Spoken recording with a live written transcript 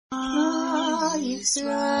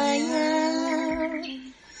Israel,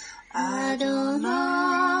 Adonai,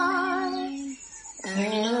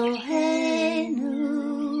 Eloheinu,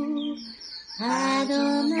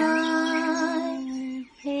 Adonai,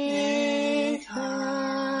 Echad,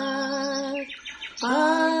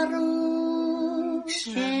 Baruch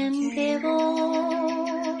Shem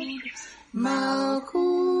Kevod, Malkuto,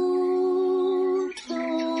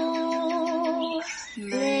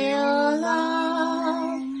 Leolam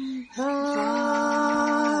Va'ed.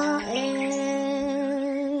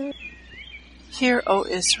 Hear, O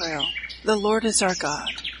Israel, the Lord is our God,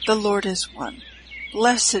 the Lord is one.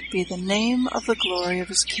 Blessed be the name of the glory of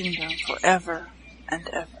his kingdom forever and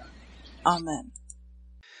ever. Amen.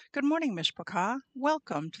 Good morning, Mishpachah.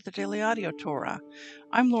 Welcome to the Daily Audio Torah.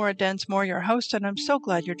 I'm Laura Densmore, your host, and I'm so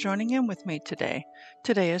glad you're joining in with me today.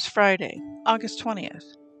 Today is Friday, August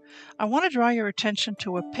 20th. I want to draw your attention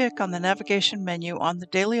to a pic on the navigation menu on the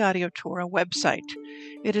Daily Audio Torah website.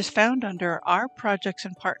 It is found under Our Projects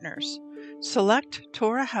and Partners. Select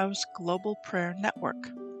Torah House Global Prayer Network.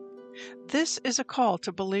 This is a call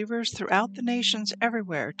to believers throughout the nations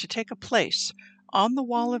everywhere to take a place on the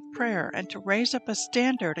wall of prayer and to raise up a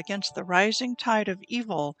standard against the rising tide of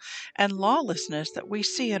evil and lawlessness that we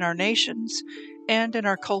see in our nations and in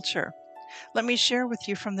our culture. Let me share with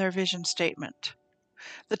you from their vision statement.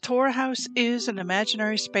 The Torah House is an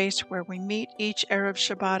imaginary space where we meet each Erev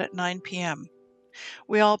Shabbat at 9 p.m.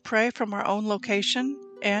 We all pray from our own location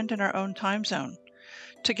and in our own time zone.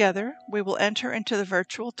 Together, we will enter into the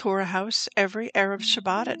virtual Torah House every Erev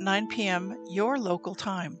Shabbat at 9 p.m. your local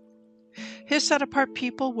time. His set-apart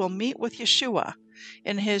people will meet with Yeshua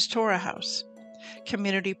in his Torah House.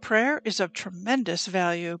 Community prayer is of tremendous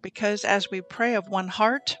value because as we pray of one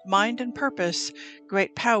heart, mind, and purpose,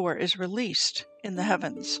 great power is released in the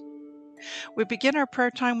heavens. We begin our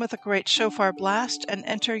prayer time with a great shofar blast and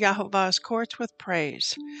enter Yahovah's courts with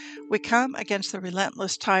praise. We come against the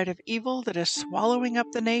relentless tide of evil that is swallowing up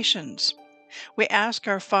the nations. We ask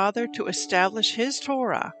our Father to establish His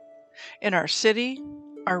Torah in our city,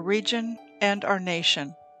 our region, and our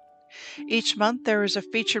nation. Each month there is a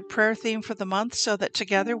featured prayer theme for the month so that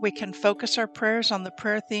together we can focus our prayers on the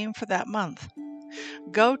prayer theme for that month.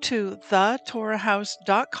 Go to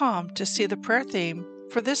thetorahhouse.com to see the prayer theme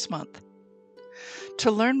for this month. To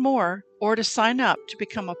learn more or to sign up to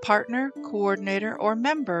become a partner, coordinator, or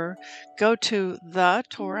member, go to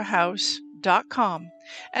thetorahhouse.com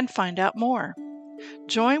and find out more.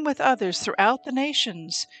 Join with others throughout the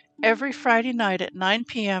nations every Friday night at 9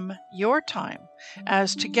 p.m. your time,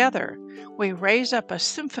 as together we raise up a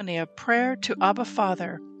symphony of prayer to Abba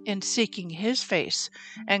Father in seeking His face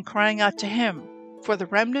and crying out to Him for the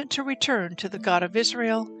remnant to return to the God of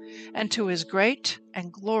Israel and to His great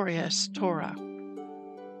and glorious Torah.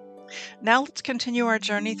 Now let's continue our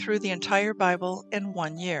journey through the entire Bible in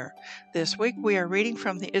 1 year. This week we are reading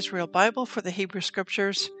from the Israel Bible for the Hebrew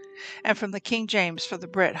Scriptures and from the King James for the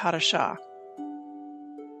Brit Hadashah.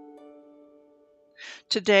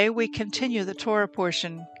 Today we continue the Torah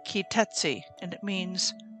portion, Ki Tetzi, and it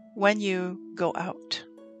means when you go out.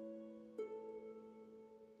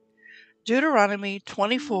 Deuteronomy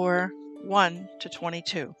 24,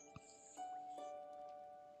 1-22.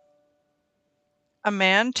 A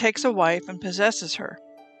man takes a wife and possesses her.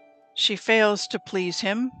 She fails to please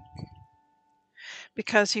him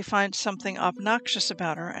because he finds something obnoxious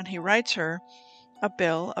about her, and he writes her a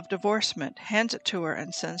bill of divorcement, hands it to her,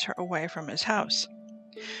 and sends her away from his house.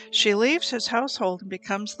 She leaves his household and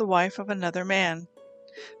becomes the wife of another man.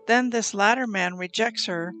 Then this latter man rejects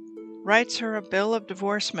her, writes her a bill of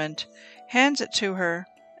divorcement, hands it to her,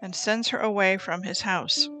 and sends her away from his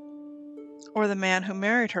house. Or the man who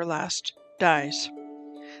married her last dies.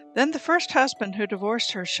 Then the first husband who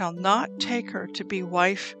divorced her shall not take her to be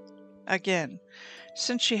wife again,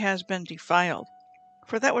 since she has been defiled,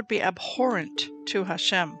 for that would be abhorrent to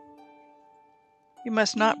Hashem. You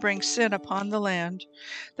must not bring sin upon the land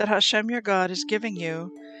that Hashem your God is giving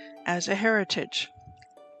you as a heritage.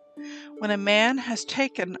 When a man has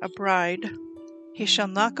taken a bride, he shall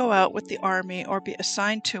not go out with the army or be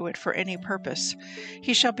assigned to it for any purpose.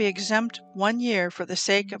 He shall be exempt 1 year for the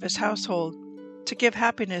sake of his household, to give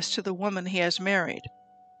happiness to the woman he has married.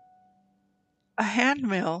 A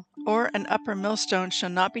handmill or an upper millstone shall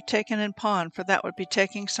not be taken in pawn, for that would be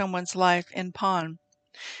taking someone's life in pawn.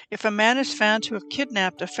 If a man is found to have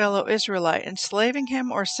kidnapped a fellow Israelite, enslaving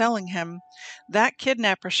him or selling him, that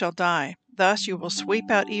kidnapper shall die. Thus you will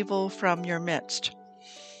sweep out evil from your midst.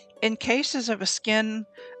 In cases of a skin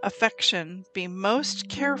affection, be most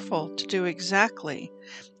careful to do exactly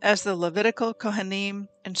as the Levitical Kohanim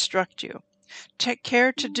instruct you. Take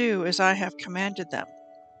care to do as I have commanded them.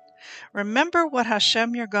 Remember what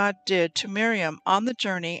Hashem your God did to Miriam on the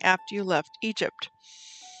journey after you left Egypt.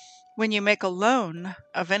 When you make a loan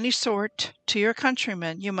of any sort to your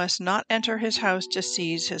countryman, you must not enter his house to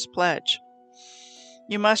seize his pledge.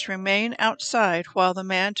 You must remain outside while the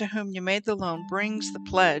man to whom you made the loan brings the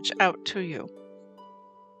pledge out to you.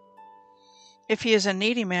 If he is a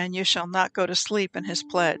needy man, you shall not go to sleep in his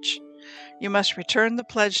pledge. You must return the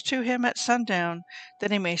pledge to him at sundown,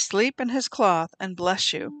 that he may sleep in his cloth and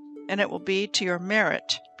bless you, and it will be to your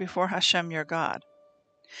merit before Hashem your God.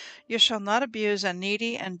 You shall not abuse a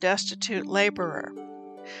needy and destitute laborer,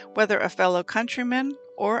 whether a fellow countryman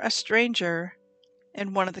or a stranger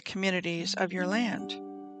in one of the communities of your land.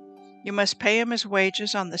 You must pay him his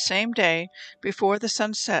wages on the same day before the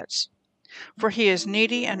sun sets, for he is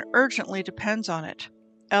needy and urgently depends on it,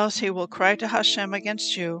 else he will cry to Hashem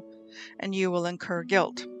against you, and you will incur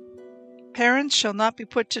guilt. Parents shall not be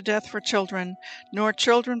put to death for children, nor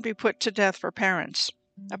children be put to death for parents.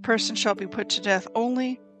 A person shall be put to death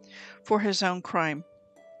only for his own crime.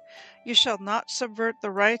 You shall not subvert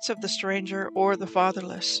the rights of the stranger or the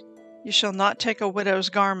fatherless. You shall not take a widow's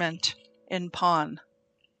garment in pawn.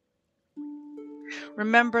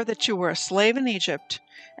 Remember that you were a slave in Egypt,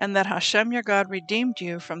 and that Hashem your God redeemed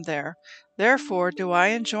you from there. Therefore do I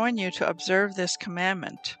enjoin you to observe this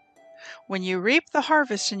commandment. When you reap the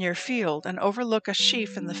harvest in your field and overlook a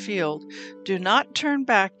sheaf in the field, do not turn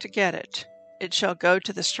back to get it. It shall go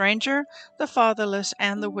to the stranger, the fatherless,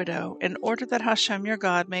 and the widow, in order that Hashem your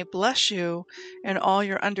God may bless you in all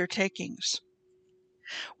your undertakings.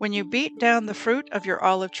 When you beat down the fruit of your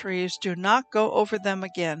olive trees, do not go over them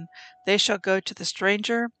again. They shall go to the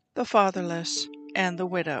stranger, the fatherless, and the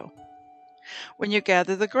widow. When you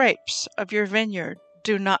gather the grapes of your vineyard,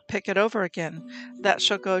 do not pick it over again. That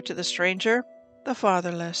shall go to the stranger, the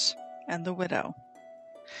fatherless, and the widow.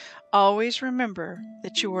 Always remember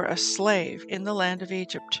that you were a slave in the land of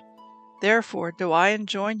Egypt. Therefore do I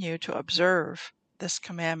enjoin you to observe this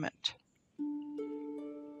commandment.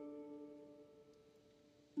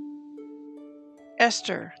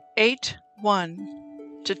 Esther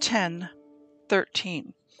 8:1 to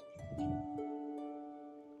 10:13.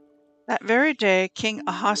 That very day King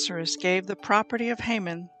Ahasuerus gave the property of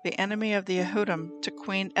Haman, the enemy of the Yehudim, to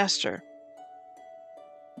Queen Esther.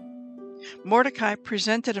 Mordecai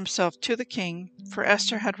presented himself to the king, for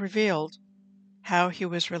Esther had revealed how he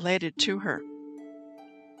was related to her.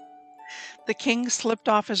 The king slipped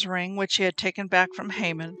off his ring, which he had taken back from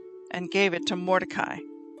Haman, and gave it to Mordecai.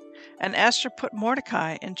 And Esther put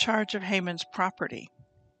Mordecai in charge of Haman's property.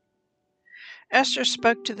 Esther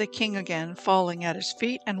spoke to the king again, falling at his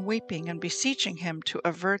feet and weeping and beseeching him to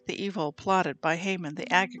avert the evil plotted by Haman the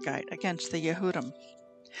Agagite against the Yehudim.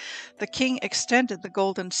 The king extended the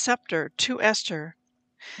golden scepter to Esther,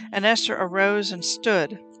 and Esther arose and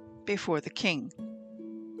stood before the king.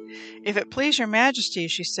 "If it please your majesty,"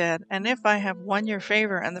 she said, "and if I have won your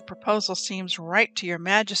favor and the proposal seems right to your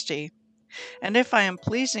majesty, and if I am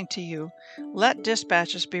pleasing to you, let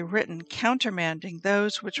dispatches be written countermanding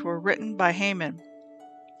those which were written by Haman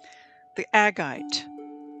the Agagite,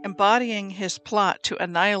 embodying his plot to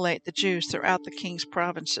annihilate the Jews throughout the king's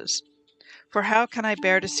provinces. For how can I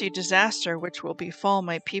bear to see disaster which will befall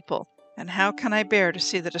my people, and how can I bear to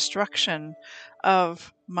see the destruction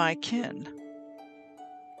of my kin?"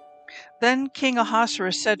 Then King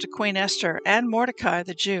Ahasuerus said to Queen Esther and Mordecai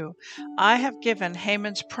the Jew, "I have given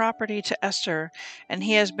Haman's property to Esther, and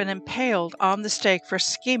he has been impaled on the stake for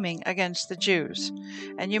scheming against the Jews.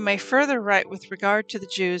 And you may further write with regard to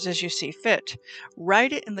the Jews as you see fit.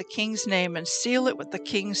 Write it in the king's name and seal it with the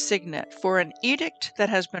king's signet, for an edict that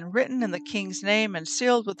has been written in the king's name and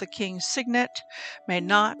sealed with the king's signet may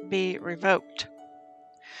not be revoked."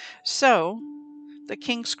 So the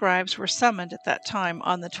king's scribes were summoned at that time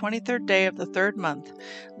on the 23rd day of the 3rd month,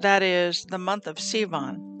 that is, the month of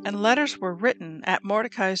Sivan, and letters were written at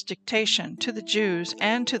Mordecai's dictation to the Jews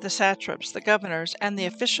and to the satraps, the governors, and the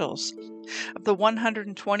officials of the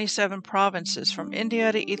 127 provinces from India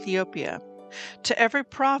to Ethiopia, to every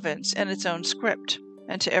province in its own script,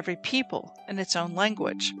 and to every people in its own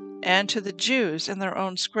language, and to the Jews in their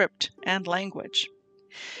own script and language.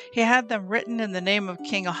 He had them written in the name of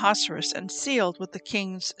King Ahasuerus and sealed with the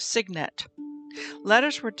king's signet.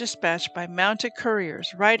 Letters were dispatched by mounted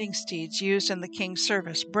couriers, riding steeds used in the king's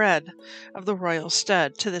service, bred of the royal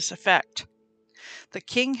stud, to this effect: "The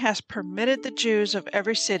king has permitted the Jews of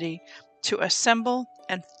every city to assemble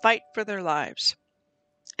and fight for their lives.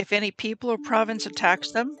 If any people or province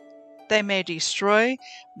attacks them, they may destroy,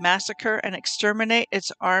 massacre, and exterminate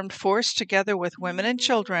its armed force together with women and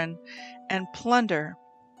children, and plunder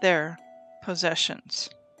their possessions."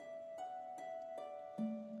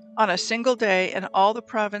 on a single day in all the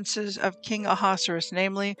provinces of King Ahasuerus,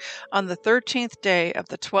 namely on the 13th day of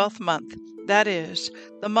the 12th month, that is,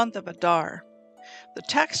 the month of Adar. The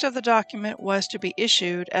text of the document was to be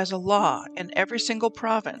issued as a law in every single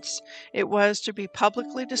province. It was to be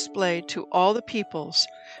publicly displayed to all the peoples,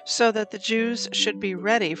 so that the Jews should be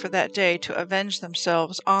ready for that day to avenge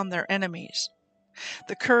themselves on their enemies.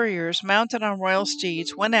 The couriers, mounted on royal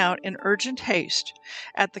steeds, went out in urgent haste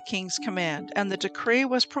at the king's command, and the decree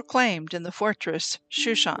was proclaimed in the fortress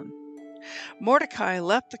Shushan. Mordecai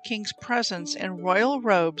left the king's presence in royal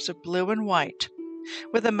robes of blue and white,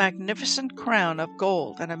 with a magnificent crown of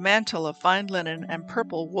gold and a mantle of fine linen and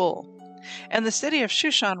purple wool, and the city of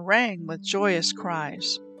Shushan rang with joyous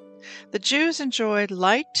cries. The Jews enjoyed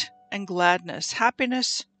light and gladness,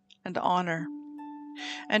 happiness and honor.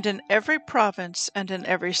 And in every province and in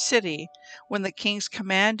every city, when the king's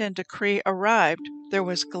command and decree arrived, there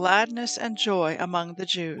was gladness and joy among the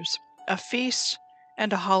Jews, a feast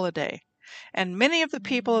and a holiday. And many of the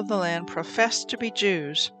people of the land professed to be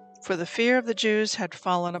Jews, for the fear of the Jews had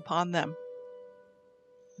fallen upon them.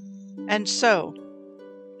 And so,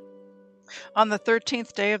 on the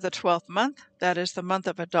 13th day of the 12th month, that is the month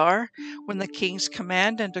of Adar, when the king's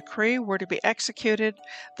command and decree were to be executed,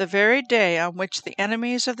 the very day on which the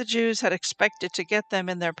enemies of the Jews had expected to get them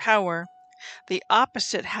in their power, the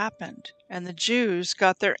opposite happened, and the Jews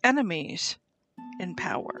got their enemies in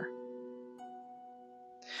power.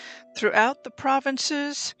 Throughout the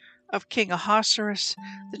provinces of King Ahasuerus,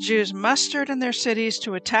 the Jews mustered in their cities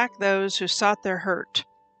to attack those who sought their hurt,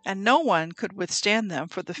 and no one could withstand them,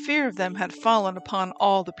 for the fear of them had fallen upon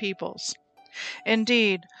all the peoples.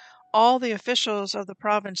 Indeed, all the officials of the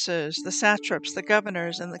provinces, the satraps, the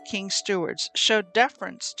governors, and the king's stewards, showed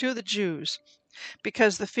deference to the Jews,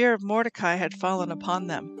 because the fear of Mordecai had fallen upon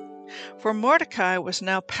them. For Mordecai was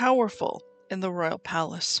now powerful in the royal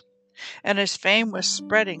palace, and his fame was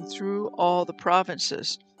spreading through all the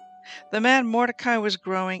provinces. The man Mordecai was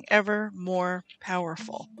growing ever more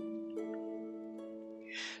powerful.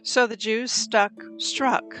 So the Jews struck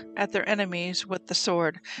at their enemies with the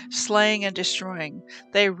sword, slaying and destroying.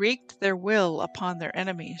 They wreaked their will upon their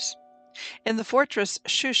enemies. In the fortress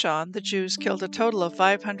Shushan, the Jews killed a total of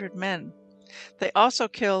 500 men. They also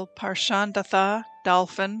killed Parshandatha,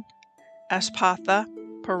 Dalphon, Aspatha,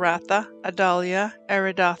 Paratha, Adalia,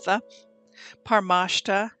 Aridatha,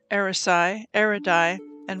 Parmashta, Arisai, Aridai,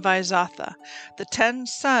 and Vaizatha, the 10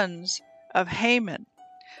 sons of Haman,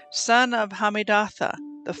 son of Hamadatha,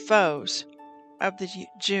 the foes of the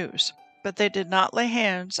Jews, but they did not lay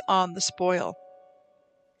hands on the spoil.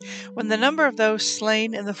 When the number of those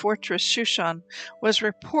slain in the fortress Shushan was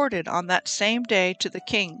reported on that same day to the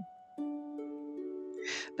king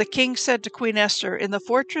said to Queen Esther, "In the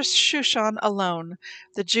fortress Shushan alone,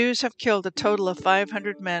 the Jews have killed a total of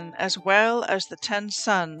 500 men, as well as the 10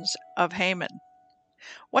 sons of Haman.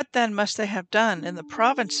 What then must they have done in the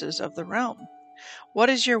provinces of the realm? What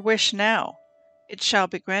is your wish now? It shall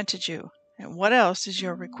be granted you. And what else is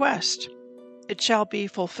your request? It shall be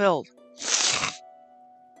fulfilled."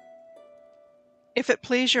 "If it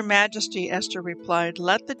please your majesty," Esther replied,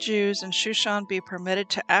 "let the Jews in Shushan be permitted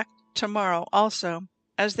to act tomorrow also,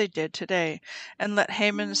 as they did today, and let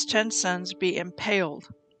Haman's 10 sons be impaled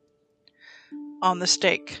on the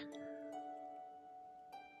stake."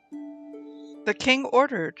 The king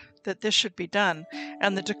ordered that this should be done,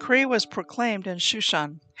 and the decree was proclaimed in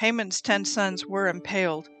Shushan. Haman's 10 sons were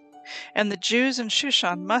impaled, and the Jews in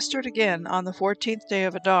Shushan mustered again on the 14th day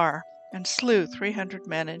of Adar, and slew 300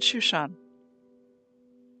 men in Shushan.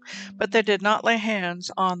 But they did not lay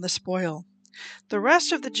hands on the spoil. The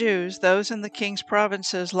rest of the Jews, those in the king's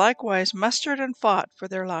provinces, likewise mustered and fought for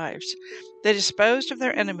their lives. They disposed of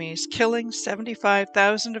their enemies, killing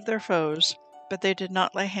 75,000 of their foes, but they did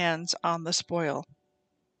not lay hands on the spoil.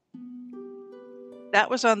 That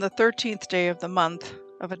was on the 13th day of the month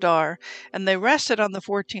of Adar, and they rested on the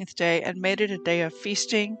 14th day and made it a day of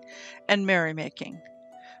feasting and merrymaking.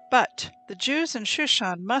 But the Jews in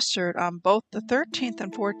Shushan mustered on both the 13th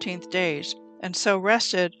and 14th days, and so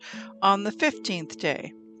rested on the 15th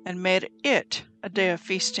day, and made it a day of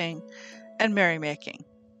feasting and merrymaking.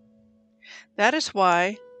 That is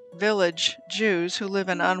why village Jews who live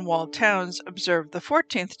in unwalled towns observe the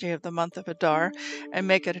 14th day of the month of Adar, and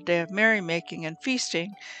make it a day of merrymaking and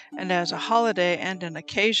feasting, and as a holiday and an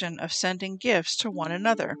occasion of sending gifts to one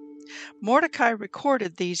another. Mordecai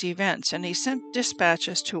recorded these events, and he sent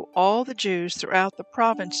dispatches to all the Jews throughout the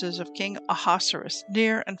provinces of King Ahasuerus,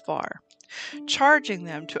 near and far, charging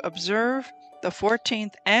them to observe the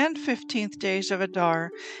 14th and 15th days of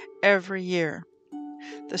Adar every year,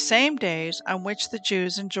 the same days on which the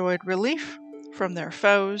Jews enjoyed relief from their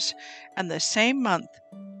foes, and the same month,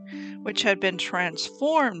 which had been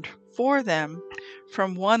transformed for them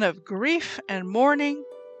from one of grief and mourning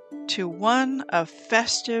to one of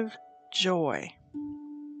festive joy.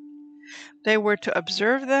 They were to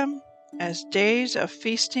observe them as days of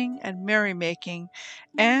feasting and merrymaking,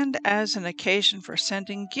 and as an occasion for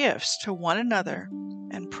sending gifts to one another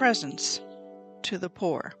and presents to the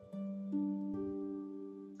poor.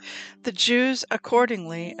 The Jews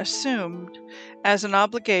accordingly assumed as an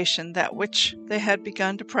obligation that which they had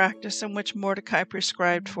begun to practice and which Mordecai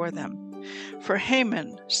prescribed for them. For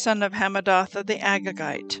Haman, son of Hammedatha the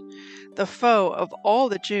Agagite, the foe of all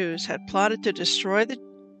the Jews, had plotted to destroy the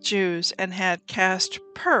Jews and had cast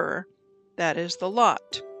pur, that is, the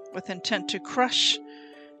lot, with intent to crush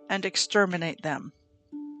and exterminate them.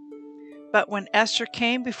 But when Esther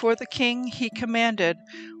came before the king, he commanded,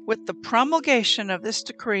 with the promulgation of this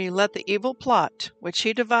decree, let the evil plot which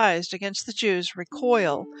he devised against the Jews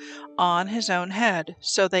recoil on his own head.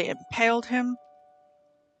 So they impaled him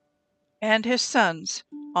and his sons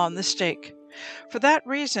on the stake. For that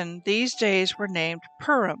reason these days were named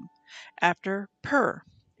Purim, after Pur.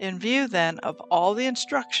 In view, then, of all the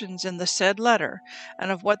instructions in the said letter, and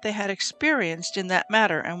of what they had experienced in that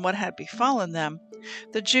matter and what had befallen them,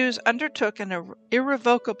 the Jews undertook and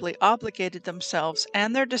irrevocably obligated themselves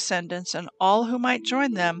and their descendants and all who might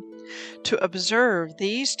join them to observe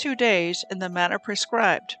these 2 days in the manner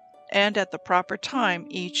prescribed, and at the proper time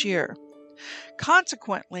each year.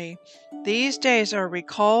 Consequently, these days are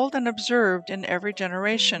recalled and observed in every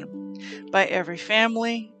generation, by every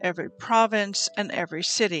family, every province, and every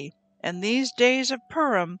city. And these days of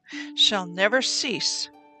Purim shall never cease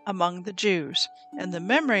among the Jews, and the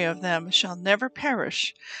memory of them shall never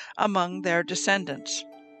perish among their descendants.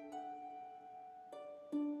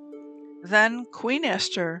 Then Queen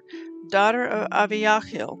Esther, daughter of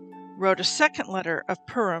Abihail, wrote a second letter of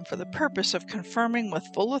Purim for the purpose of confirming with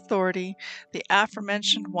full authority the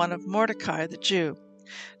aforementioned one of Mordecai the Jew.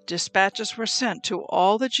 Dispatches were sent to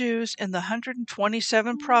all the Jews in the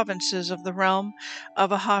 127 provinces of the realm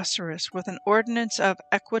of Ahasuerus with an ordinance of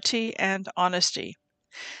equity and honesty.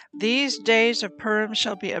 These days of Purim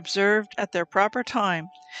shall be observed at their proper time,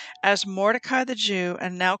 as Mordecai the Jew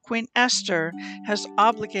and now Queen Esther has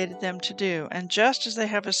obligated them to do, and just as they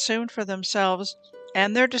have assumed for themselves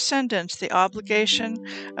and their descendants the obligation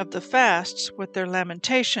of the fasts with their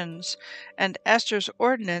lamentations, and Esther's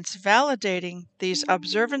ordinance validating these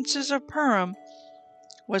observances of Purim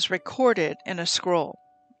was recorded in a scroll.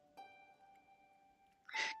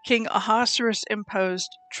 King Ahasuerus imposed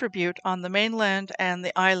tribute on the mainland and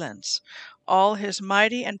the islands. All his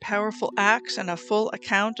mighty and powerful acts and a full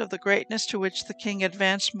account of the greatness to which the king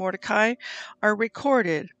advanced Mordecai are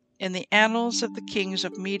recorded in the annals of the kings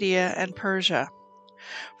of Media and Persia.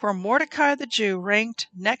 For Mordecai the Jew ranked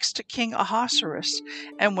next to King Ahasuerus,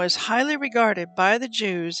 and was highly regarded by the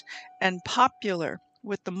Jews and popular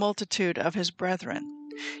with the multitude of his brethren.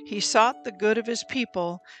 He sought the good of his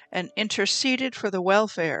people and interceded for the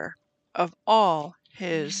welfare of all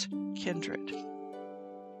his kindred.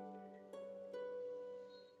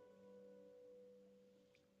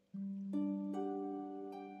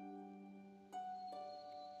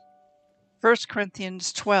 First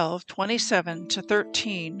Corinthians 12:27 to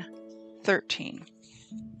 13:13.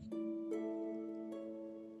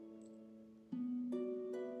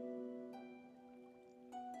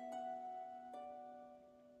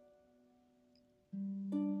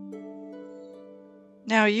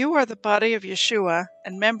 Now you are the body of Yeshua,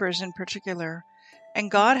 and members in particular,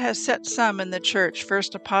 and God has set some in the church,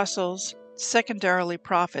 first apostles, secondarily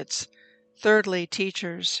prophets, thirdly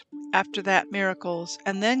teachers, after that miracles,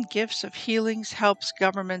 and then gifts of healings, helps,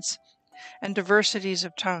 governments, and diversities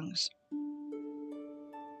of tongues.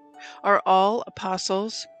 Are all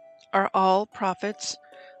apostles? Are all prophets?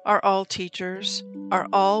 Are all teachers? Are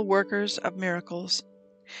all workers of miracles?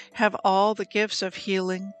 Have all the gifts of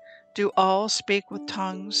healing? Do all speak with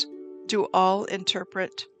tongues? Do all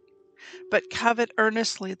interpret? But covet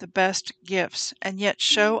earnestly the best gifts, and yet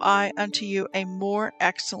show I unto you a more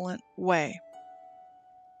excellent way.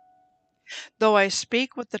 Though I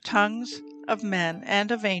speak with the tongues of men and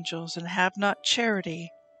of angels, and have not charity,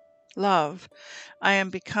 love, I am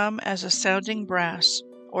become as a sounding brass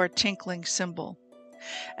or a tinkling cymbal.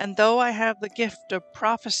 And though I have the gift of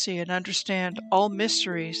prophecy and understand all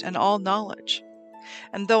mysteries and all knowledge,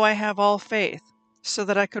 and though I have all faith, so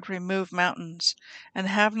that I could remove mountains, and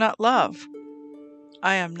have not love,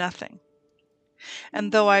 I am nothing.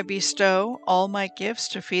 And though I bestow all my gifts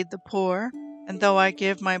to feed the poor, and though I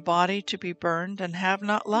give my body to be burned and have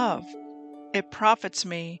not love, it profits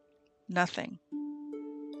me nothing.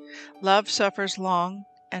 Love suffers long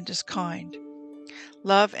and is kind.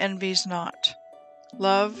 Love envies not.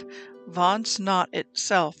 Love vaunts not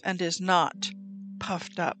itself and is not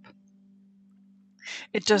puffed up.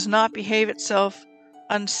 It does not behave itself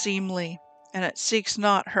unseemly, and it seeks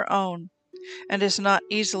not her own, and is not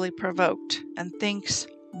easily provoked, and thinks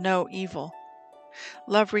no evil.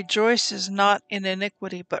 Love rejoices not in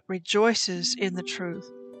iniquity, but rejoices in the truth.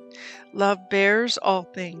 Love bears all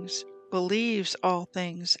things, believes all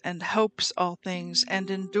things, and hopes all things, and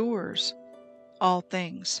endures all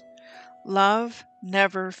things. Love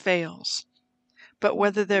never fails. But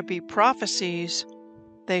whether there be prophecies,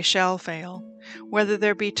 they shall fail. Whether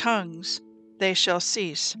there be tongues, they shall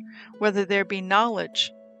cease. Whether there be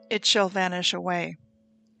knowledge, it shall vanish away.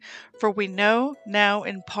 For we know now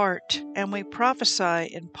in part, and we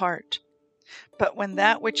prophesy in part. But when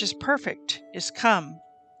that which is perfect is come,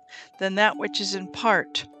 then that which is in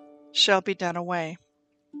part shall be done away.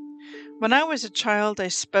 When I was a child, I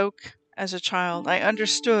spoke as a child, I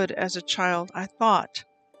understood as a child, I thought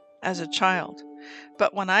as a child.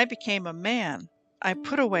 But when I became a man, I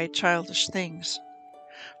put away childish things.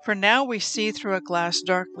 For now we see through a glass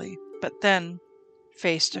darkly, but then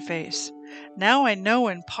face to face. Now I know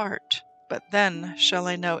in part, but then shall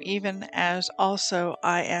I know even as also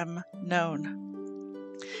I am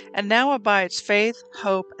known. And now abides faith,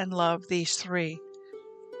 hope, and love, these three.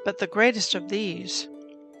 But the greatest of these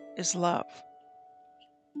is love.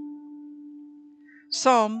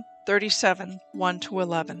 Psalm 37,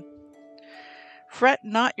 1-11. Fret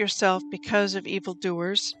not yourself because of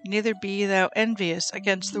evildoers, neither be thou envious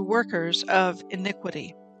against the workers of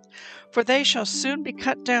iniquity. For they shall soon be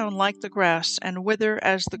cut down like the grass, and wither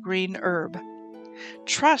as the green herb.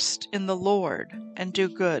 Trust in the Lord, and do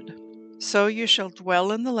good. So you shall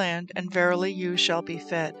dwell in the land, and verily you shall be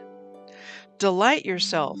fed. Delight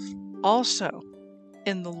yourself also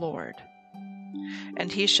in the Lord,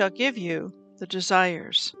 and he shall give you the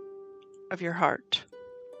desires of your heart.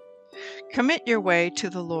 Commit your way to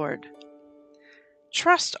the Lord.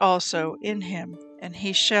 Trust also in him, and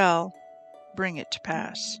he shall bring it to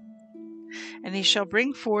pass. And he shall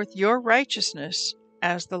bring forth your righteousness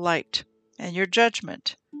as the light, and your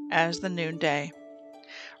judgment as the noonday.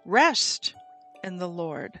 Rest in the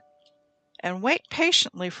Lord, and wait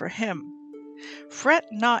patiently for him. Fret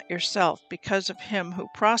not yourself because of him who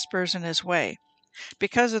prospers in his way,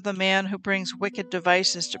 because of the man who brings wicked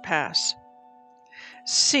devices to pass.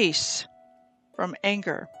 Cease from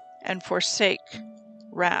anger, and forsake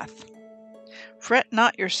wrath. Fret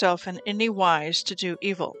not yourself in any wise to do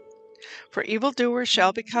evil, for evildoers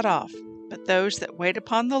shall be cut off, but those that wait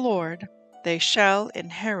upon the Lord, they shall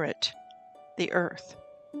inherit the earth.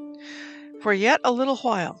 For yet a little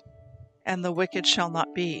while, and the wicked shall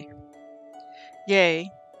not be. Yea,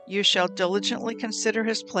 you shall diligently consider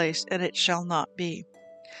his place, and it shall not be.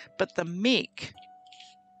 But the meek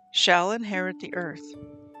shall inherit the earth,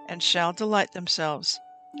 and shall delight themselves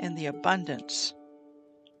in the abundance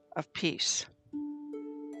of peace.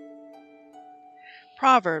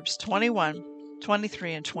 Proverbs 21,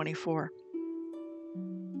 23, and 24.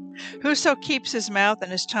 Whoso keeps his mouth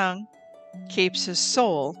and his tongue keeps his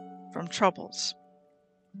soul from troubles.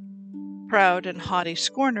 Proud and haughty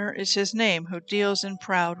scorner is his name who deals in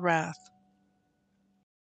proud wrath.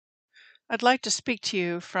 I'd like to speak to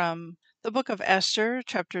you from the book of Esther,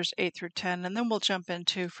 chapters 8-10, and then we'll jump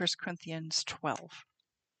into 1 Corinthians 12.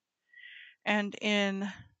 And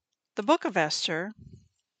in the book of Esther,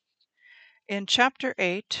 in chapter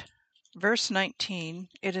 8, verse 19,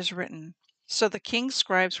 it is written, So the king's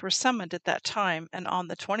scribes were summoned at that time, and on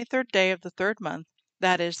the 23rd day of the 3rd month,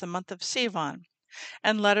 that is, the month of Sivan,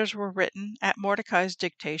 and letters were written at Mordecai's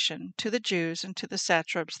dictation to the Jews and to the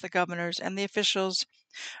satraps, the governors, and the officials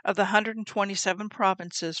of the 127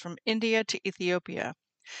 provinces from India to Ethiopia,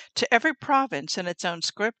 to every province in its own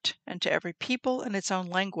script, and to every people in its own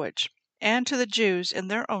language, and to the Jews in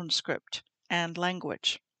their own script and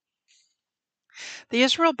language. The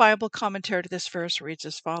Israel Bible commentary to this verse reads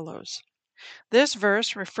as follows. This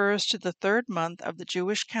verse refers to the 3rd month of the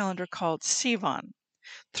Jewish calendar called Sivan.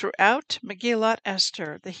 Throughout Megillat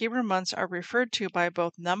Esther, the Hebrew months are referred to by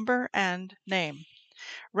both number and name.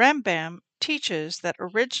 Rambam teaches that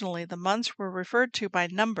originally the months were referred to by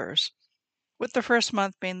numbers, with the first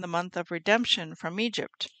month being the month of redemption from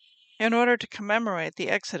Egypt, in order to commemorate the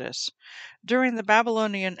Exodus. During the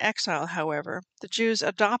Babylonian exile, however, the Jews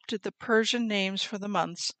adopted the Persian names for the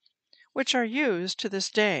months, which are used to this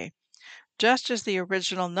day. Just as the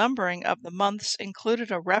original numbering of the months included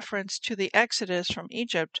a reference to the Exodus from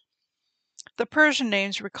Egypt, the Persian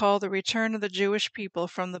names recall the return of the Jewish people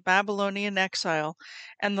from the Babylonian exile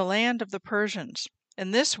and the land of the Persians.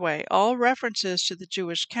 In this way, all references to the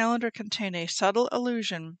Jewish calendar contain a subtle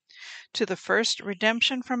allusion to the first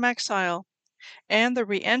redemption from exile and the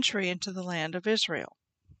re-entry into the land of Israel.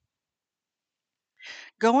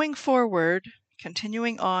 Going forward,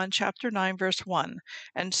 continuing on, chapter 9, verse 1,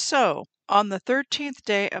 and so, on the 13th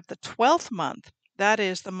day of the 12th month, that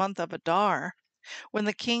is, the month of Adar, when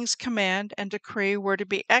the king's command and decree were to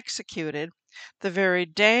be executed, the very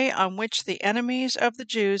day on which the enemies of the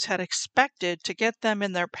Jews had expected to get them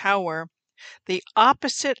in their power, the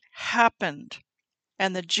opposite happened,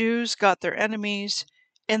 and the Jews got their enemies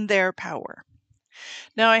in their power.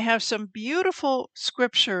 Now I have some beautiful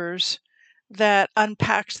scriptures that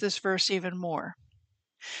unpacks this verse even more.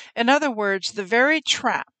 In other words, the very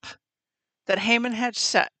trap that Haman had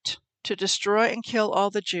set to destroy and kill all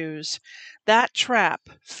the Jews, that trap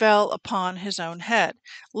fell upon his own head.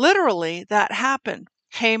 Literally, that happened.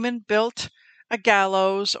 Haman built a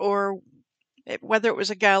gallows, or whether it was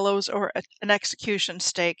a gallows or an execution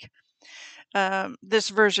stake. This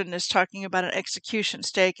version is talking about an execution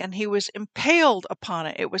stake, and he was impaled upon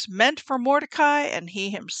it. It was meant for Mordecai, and he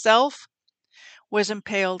himself was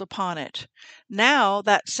impaled upon it. Now,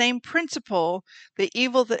 that same principle, the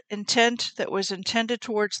evil intent that was intended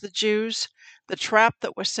towards the Jews, the trap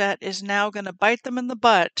that was set, is now going to bite them in the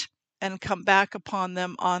butt and come back upon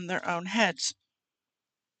them on their own heads.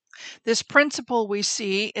 This principle we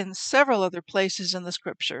see in several other places in the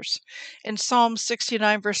scriptures. In Psalm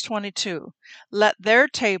 69, verse 22, let their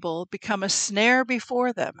table become a snare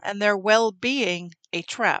before them, and their well-being a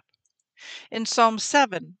trap. In Psalm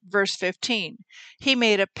 7, verse 15, he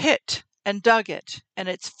made a pit and dug it, and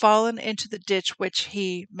it's fallen into the ditch which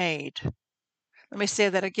he made. Let me say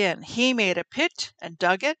that again. He made a pit and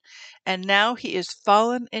dug it, and now he is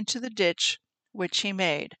fallen into the ditch which he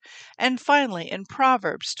made. And finally, in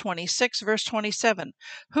Proverbs 26, verse 27,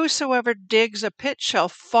 whosoever digs a pit shall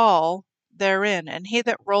fall therein, and he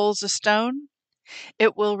that rolls a stone,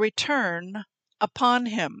 it will return upon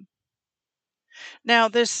him. Now,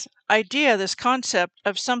 this idea, this concept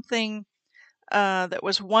of something that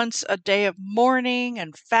was once a day of mourning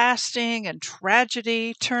and fasting and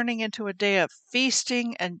tragedy turning into a day of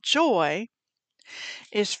feasting and joy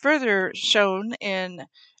is further shown in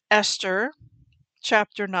Esther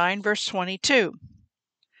chapter 9, verse 22,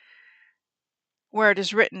 where it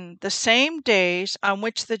is written, the same days on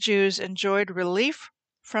which the Jews enjoyed relief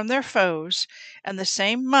from their foes, and the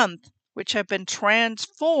same month which have been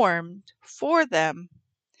transformed for them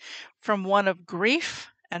from one of grief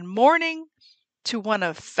and mourning to one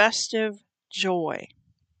of festive joy.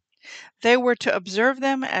 They were to observe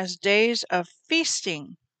them as days of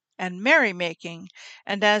feasting and merrymaking,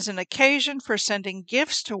 and as an occasion for sending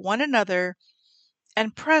gifts to one another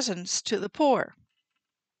and presents to the poor.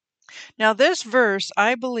 Now, this verse,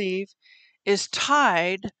 I believe, is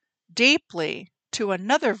tied deeply to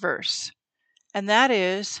another verse, and that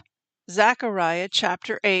is Zechariah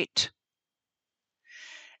chapter 8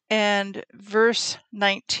 and verse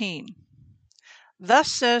 19.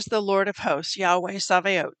 Thus says the Lord of hosts, Yahweh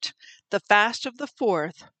Sabaoth, the fast of the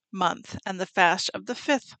 4th month, and the fast of the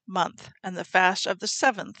 5th month, and the fast of the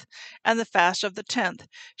 7th, and the fast of the 10th,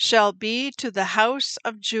 shall be to the house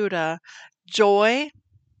of Judah joy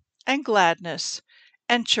and gladness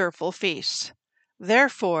and cheerful feasts.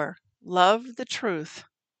 Therefore, love the truth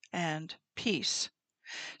and peace.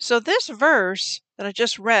 So this verse that I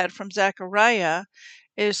just read from Zechariah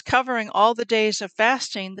is covering all the days of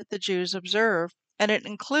fasting that the Jews observe, and it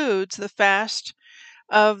includes the fast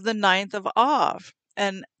of the 9th of Av.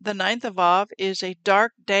 And the 9th of Av is a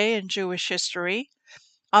dark day in Jewish history.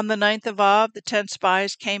 On the 9th of Av, the 10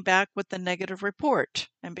 spies came back with the negative report.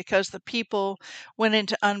 And because the people went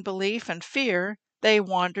into unbelief and fear, they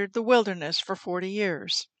wandered the wilderness for 40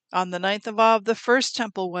 years. On the 9th of Av, the first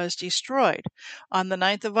temple was destroyed. On the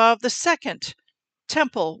 9th of Av, the second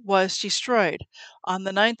temple was destroyed. On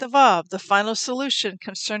the 9th of Av, the final solution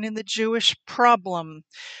concerning the Jewish problem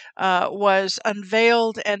was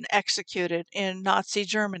unveiled and executed in Nazi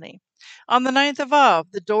Germany. On the 9th of Av,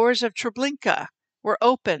 the doors of Treblinka were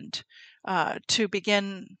opened to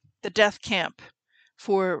begin the death camp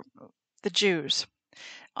for the Jews.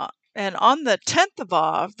 And on the 10th of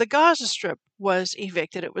Av, the Gaza Strip was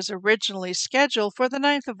evicted. It was originally scheduled for the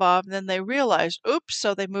 9th of Av, and then they realized, oops,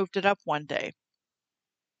 so they moved it up one day.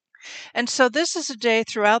 And so this is a day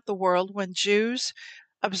throughout the world when Jews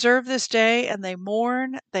observe this day and they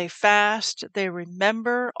mourn, they fast, they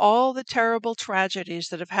remember all the terrible tragedies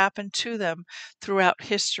that have happened to them throughout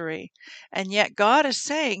history. And yet God is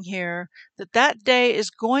saying here that that day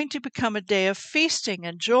is going to become a day of feasting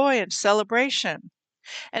and joy and celebration.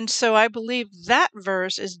 And so I believe that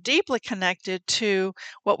verse is deeply connected to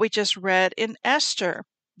what we just read in Esther,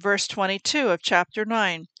 verse 22 of chapter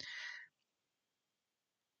 9.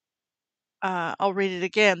 I'll read it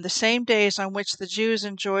again. The same days on which the Jews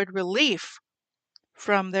enjoyed relief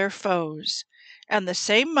from their foes, and the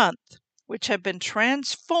same month which had been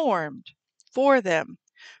transformed for them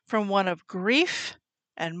from one of grief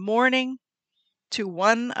and mourning to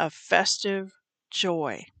one of festive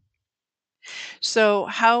joy. So,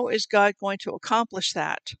 how is God going to accomplish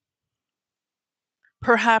that?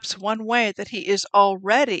 Perhaps one way that He is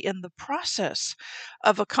already in the process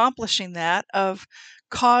of accomplishing that, of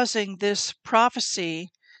causing this prophecy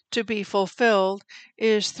to be fulfilled,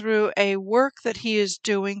 is through a work that He is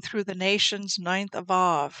doing through the nations 9th of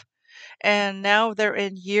Av. And now they're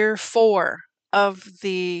in year 4 of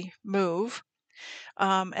the move.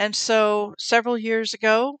 And so several years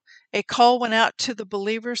ago, a call went out to the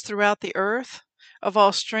believers throughout the earth, of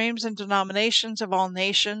all streams and denominations, of all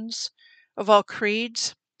nations, of all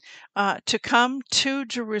creeds, to come to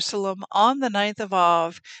Jerusalem on the 9th of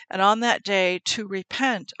Av, and on that day to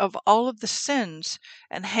repent of all of the sins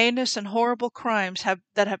and heinous and horrible crimes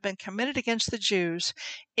that have been committed against the Jews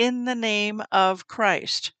in the name of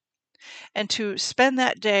Christ, and to spend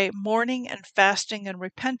that day mourning and fasting and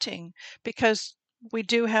repenting, because we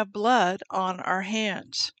do have blood on our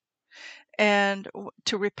hands, and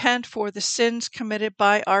to repent for the sins committed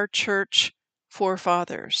by our church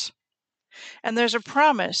forefathers. And there's a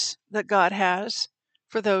promise that God has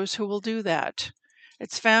for those who will do that.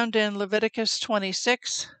 It's found in Leviticus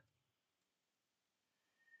 26,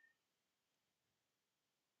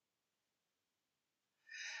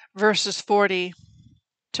 verses 40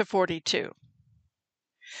 to 42.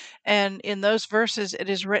 And in those verses it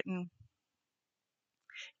is written,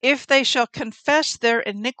 "If they shall confess their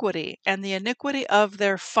iniquity and the iniquity of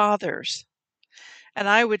their fathers," and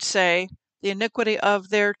I would say the iniquity of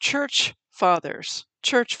their church fathers,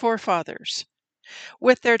 church forefathers,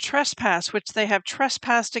 "with their trespass which they have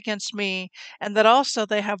trespassed against me, and that also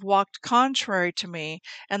they have walked contrary to me,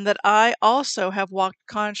 and that I also have walked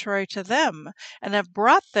contrary to them, and have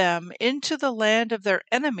brought them into the land of their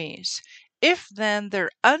enemies, if then their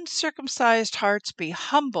uncircumcised hearts be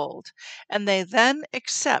humbled, and they then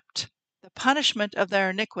accept the punishment of their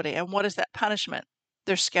iniquity." And what is that punishment?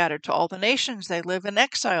 They're scattered to all the nations. They live in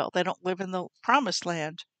exile. They don't live in the promised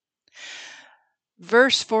land.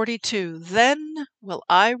 Verse 42, "Then will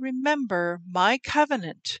I remember my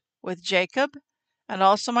covenant with Jacob, and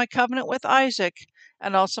also my covenant with Isaac,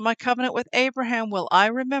 and also my covenant with Abraham will I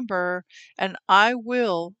remember, and I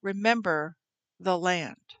will remember the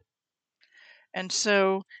land." And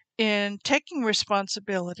so, in taking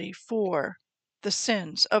responsibility for the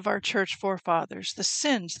sins of our church forefathers, the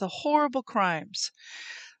sins, the horrible crimes,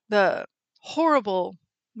 the horrible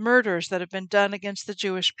murders that have been done against the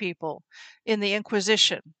Jewish people in the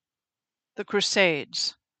Inquisition, the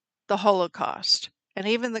Crusades, the Holocaust, and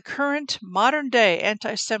even the current modern day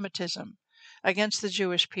anti-Semitism against the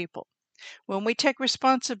Jewish people. When we take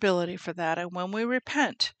responsibility for that, and when we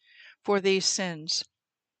repent for these sins,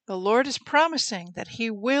 the Lord is promising that He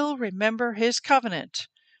will remember His covenant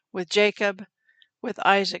with Jacob, with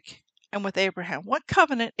Isaac, and with Abraham. What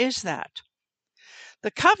covenant is that?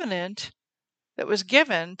 The covenant that was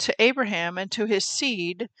given to Abraham and to his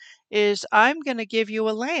seed is, "I'm going to give you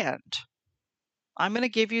a land. I'm going to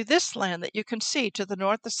give you this land that you can see to the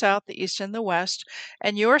north, the south, the east, and the west,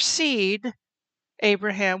 and your seed,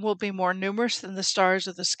 Abraham, will be more numerous than the stars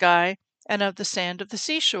of the sky and of the sand of the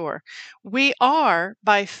seashore." We are,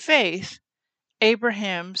 by faith,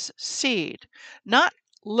 Abraham's seed, not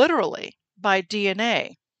literally by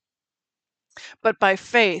DNA, but by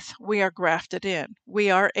faith we are grafted in.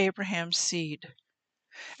 We are Abraham's seed.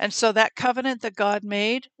 And so that covenant that God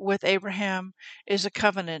made with Abraham is a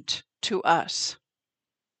covenant to us.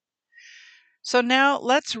 So now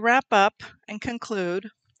let's wrap up and conclude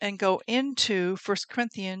and go into 1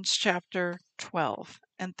 Corinthians chapter 12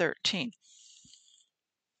 and 13.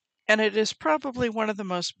 And it is probably one of the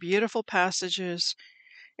most beautiful passages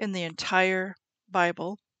in the entire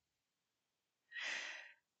Bible.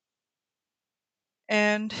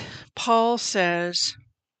 And Paul says,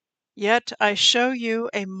 "Yet I show you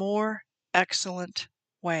a more excellent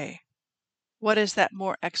way." What is that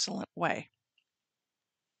more excellent way?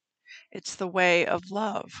 It's the way of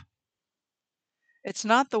love. It's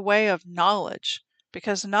not the way of knowledge,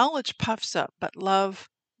 because knowledge puffs up, but love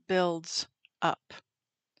builds up.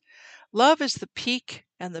 Love is the peak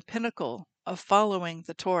and the pinnacle of following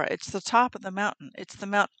the Torah. It's the top of the mountain. It's the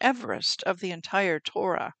Mount Everest of the entire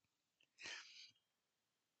Torah.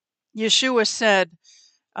 Yeshua said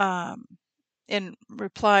in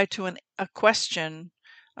reply to a question,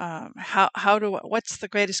 what's the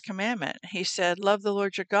greatest commandment? He said, love the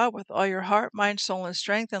Lord your God with all your heart, mind, soul, and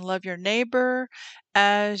strength, and love your neighbor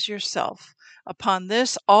as yourself. Upon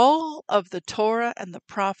this, all of the Torah and the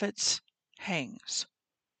prophets hangs.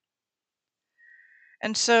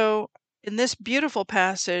 And so, in this beautiful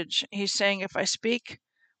passage, he's saying, if I speak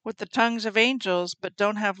with the tongues of angels but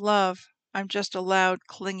don't have love, I'm just a loud,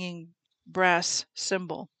 clinging brass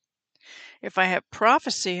cymbal. If I have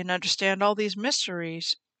prophecy and understand all these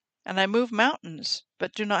mysteries, and I move mountains,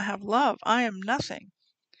 but do not have love, I am nothing.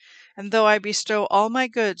 And though I bestow all my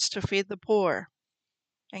goods to feed the poor,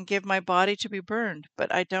 and give my body to be burned,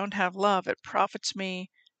 but I don't have love, it profits me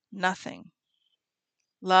nothing.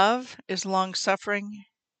 Love is long-suffering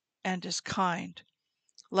and is kind.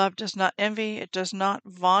 Love does not envy, it does not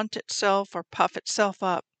vaunt itself or puff itself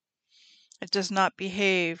up. It does not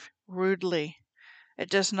behave rudely. It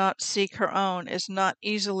does not seek her own, is not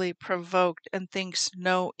easily provoked, and thinks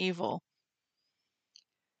no evil.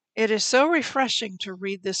 It is so refreshing to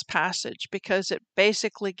read this passage because it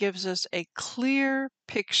basically gives us a clear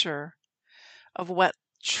picture of what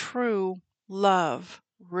true love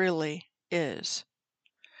really is.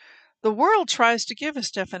 The world tries to give us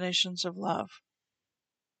definitions of love.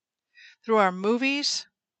 Through our movies,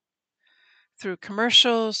 through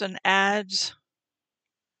commercials and ads,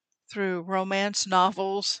 through romance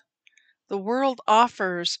novels, the world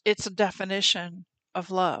offers its definition of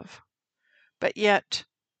love. But yet,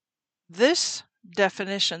 this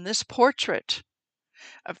definition, this portrait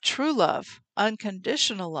of true love,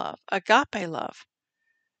 unconditional love, agape love,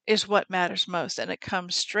 is what matters most. And it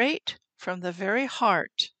comes straight from the very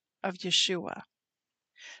heart of Yeshua.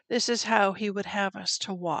 This is how he would have us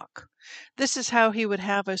to walk. This is how he would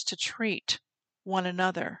have us to treat one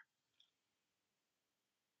another.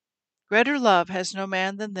 Greater love has no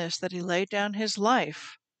man than this, that he laid down his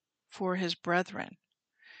life for his brethren.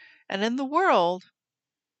 And in the world,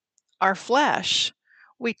 our flesh,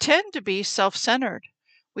 we tend to be self-centered.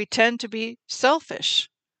 We tend to be selfish.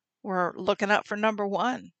 We're looking out for number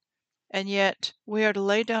one. And yet we are to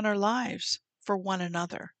lay down our lives for one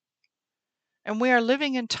another. And we are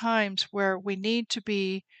living in times where we need to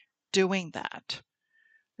be doing that.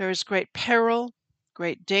 There is great peril,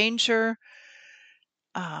 great danger,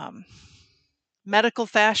 medical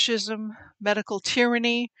fascism, medical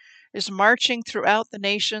tyranny is marching throughout the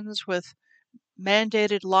nations with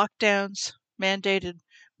mandated lockdowns, mandated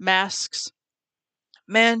masks,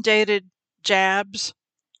 mandated jabs.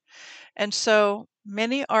 And so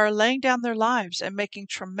many are laying down their lives and making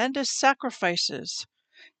tremendous sacrifices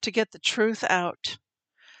to get the truth out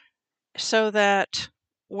so that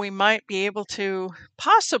we might be able to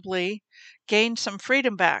possibly gain some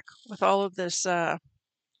freedom back with all of this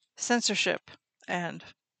censorship and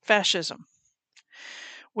fascism.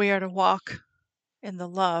 We are to walk in the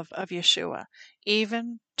love of Yeshua,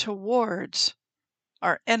 even towards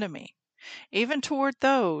our enemy, even toward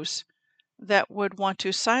those that would want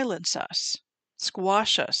to silence us,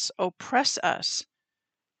 squash us, oppress us,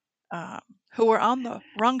 who are on the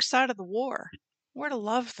wrong side of the war. We're to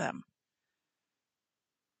love them.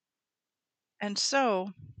 And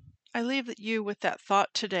so, I leave you with that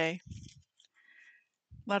thought today.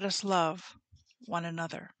 Let us love one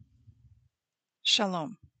another.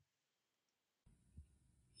 Shalom.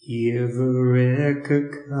 Yevrekka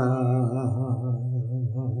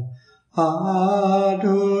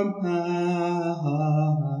Adonai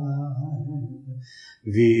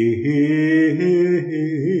Vish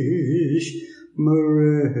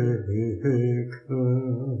Mereka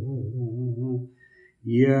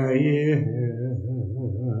Yair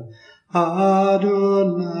Adonai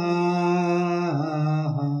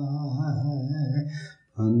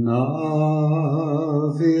Panavilaka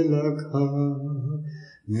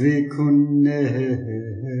Vikuneka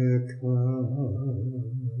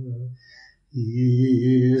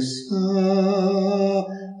Isa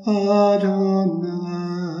Adonai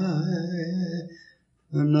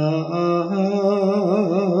Panav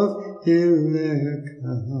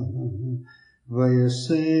Ileka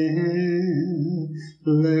Vayasem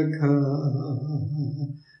Leka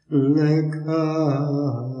Leka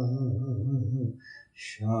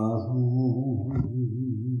Shalom.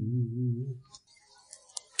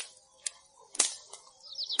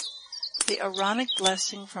 The Aaronic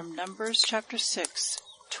blessing from Numbers chapter 6,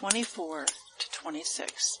 24 to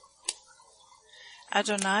 26.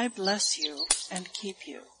 Adonai bless you and keep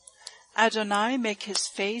you. Adonai make his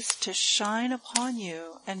face to shine upon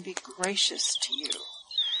you and be gracious to you.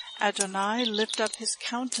 Adonai lift up his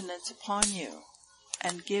countenance upon you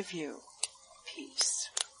and give you peace.